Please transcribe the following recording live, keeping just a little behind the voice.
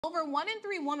Over 1 in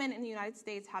 3 women in the United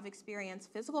States have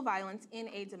experienced physical violence in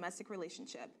a domestic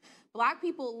relationship. Black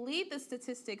people lead the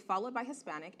statistic, followed by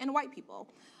Hispanic and white people.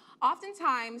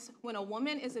 Oftentimes, when a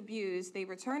woman is abused, they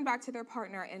return back to their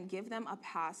partner and give them a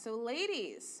pass. So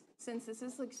ladies, since this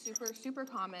is like super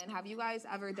common, have you guys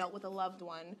ever dealt with a loved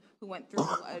one who went through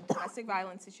a domestic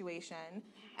violence situation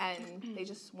and they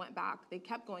just went back? They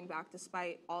kept going back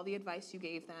despite all the advice you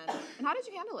gave them. And how did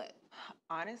you handle it?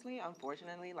 Honestly,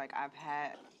 unfortunately, like I've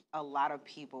had a lot of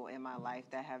people in my life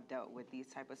that have dealt with these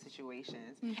type of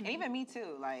situations. And even me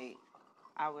too. Like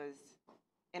I was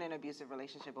in an abusive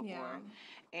relationship before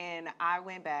and I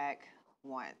went back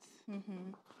once.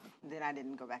 Then I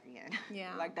didn't go back again.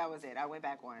 Yeah. Like that was it. I went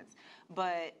back once.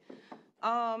 But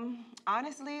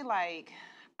honestly, like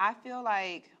I feel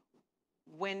like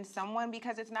when someone,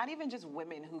 because it's not even just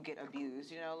women who get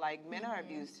abused, you know, like men are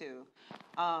abused too.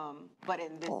 But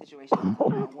in this situation, I'm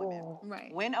talking about women.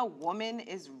 Right. When a woman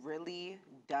is really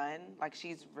done, like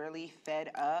she's really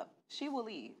fed up, she will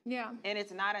leave. Yeah. And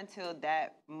it's not until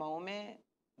that moment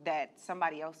that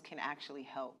somebody else can actually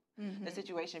help the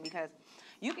situation, because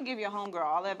you can give your homegirl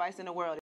all the advice in the world.